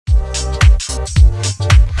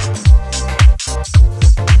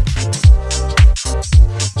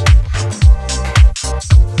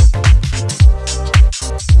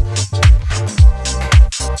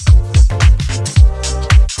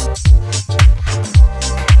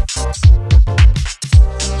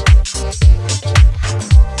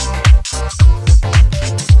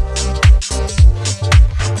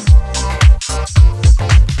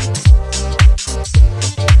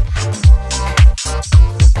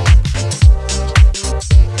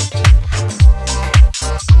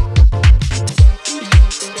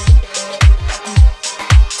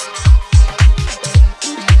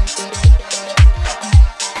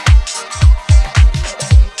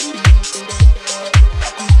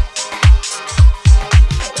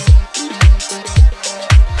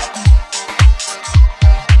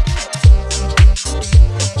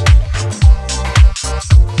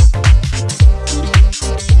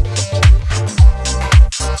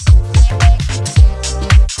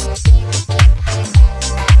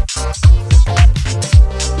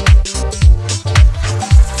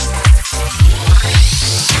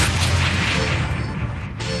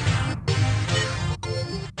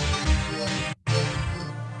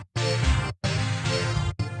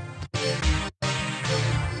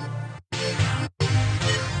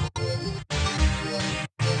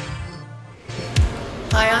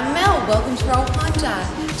welcome to Rolfe Honda.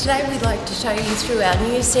 Today we'd like to show you through our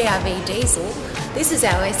new CRV diesel. This is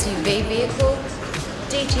our SUV vehicle.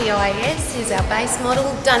 DTIS is our base model,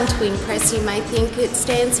 done to impress you may think it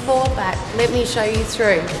stands for, but let me show you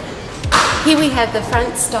through. Here we have the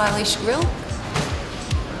front stylish grille.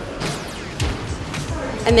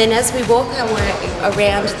 And then as we walk our way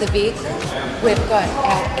around the vehicle, we've got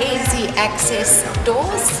our easy access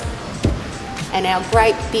doors and our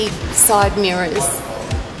great big side mirrors.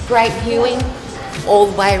 Great viewing all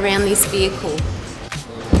the way around this vehicle.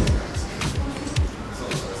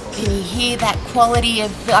 Can you hear that quality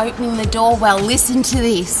of opening the door? Well, listen to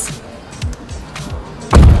this.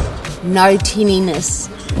 No tinniness.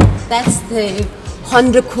 That's the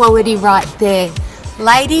Honda quality right there.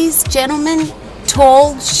 Ladies, gentlemen,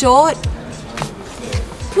 tall, short,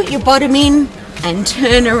 put your bottom in and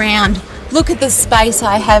turn around. Look at the space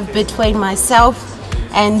I have between myself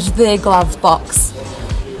and the glove box.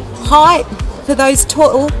 Height for those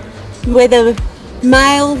tall, whether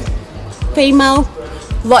male, female,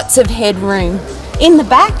 lots of headroom. In the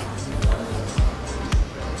back,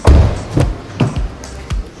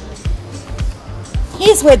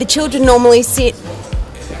 here's where the children normally sit.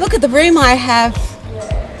 Look at the room I have.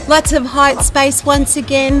 Lots of height space once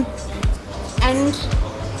again. And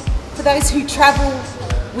for those who travel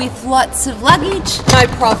with lots of luggage, no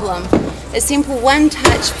problem. A simple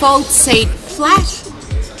one-touch fold seat flat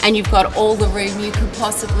and you've got all the room you could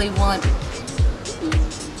possibly want.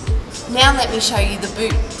 Now let me show you the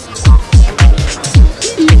boot.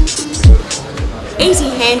 Easy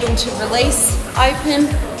handle to release, open,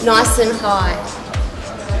 nice and high.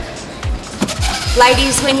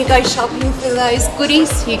 Ladies, when you go shopping for those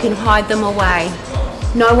goodies, you can hide them away.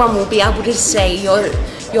 No one will be able to see.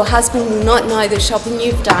 Your husband will not know the shopping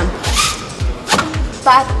you've done.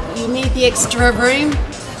 But you need the extra room,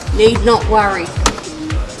 need not worry.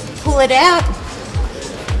 Pull it out,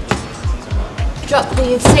 drop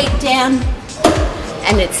the seat down,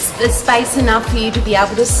 and it's the space enough for you to be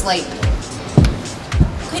able to sleep.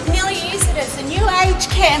 Could nearly use it as a new age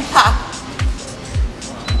camper.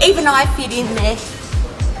 Even I fit in there.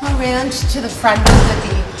 Around to the front of the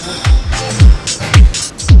vehicle.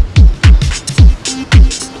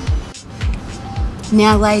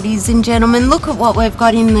 Now ladies and gentlemen, look at what we've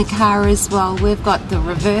got in the car as well. We've got the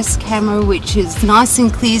reverse camera, which is nice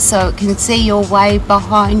and clear so it can see your way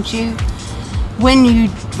behind you. When you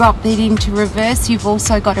drop it into reverse, you've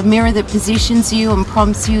also got a mirror that positions you and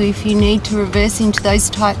prompts you if you need to reverse into those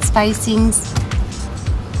tight spacings.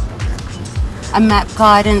 A map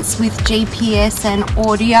guidance with GPS and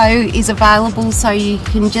audio is available, so you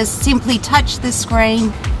can just simply touch the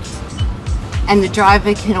screen and the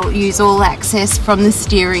driver can use all access from the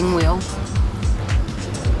steering wheel.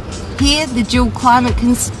 Here, the dual climate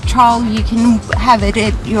control, you can have it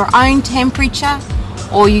at your own temperature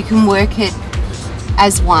or you can work it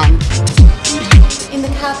as one. In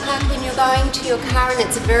the car park, when you're going to your car and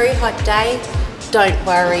it's a very hot day, don't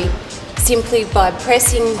worry. Simply by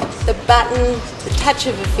pressing the button, the touch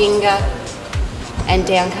of a finger, and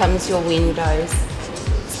down comes your windows.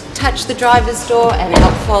 Touch the driver's door and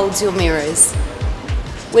out folds your mirrors.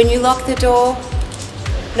 When you lock the door,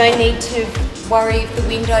 no need to worry if the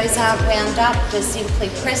windows aren't wound up, just simply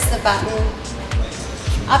press the button,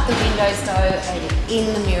 up the windows go and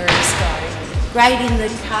in the mirrors go. Great in the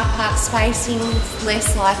car park spacing,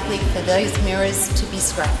 less likely for those mirrors to be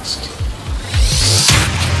scratched.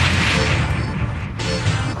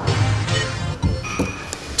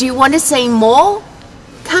 Do you want to see more?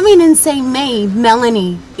 Come in and see me,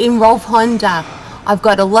 Melanie, in Rolfe Honda. I've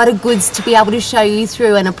got a lot of goods to be able to show you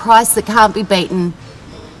through and a price that can't be beaten.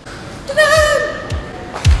 Ta-da!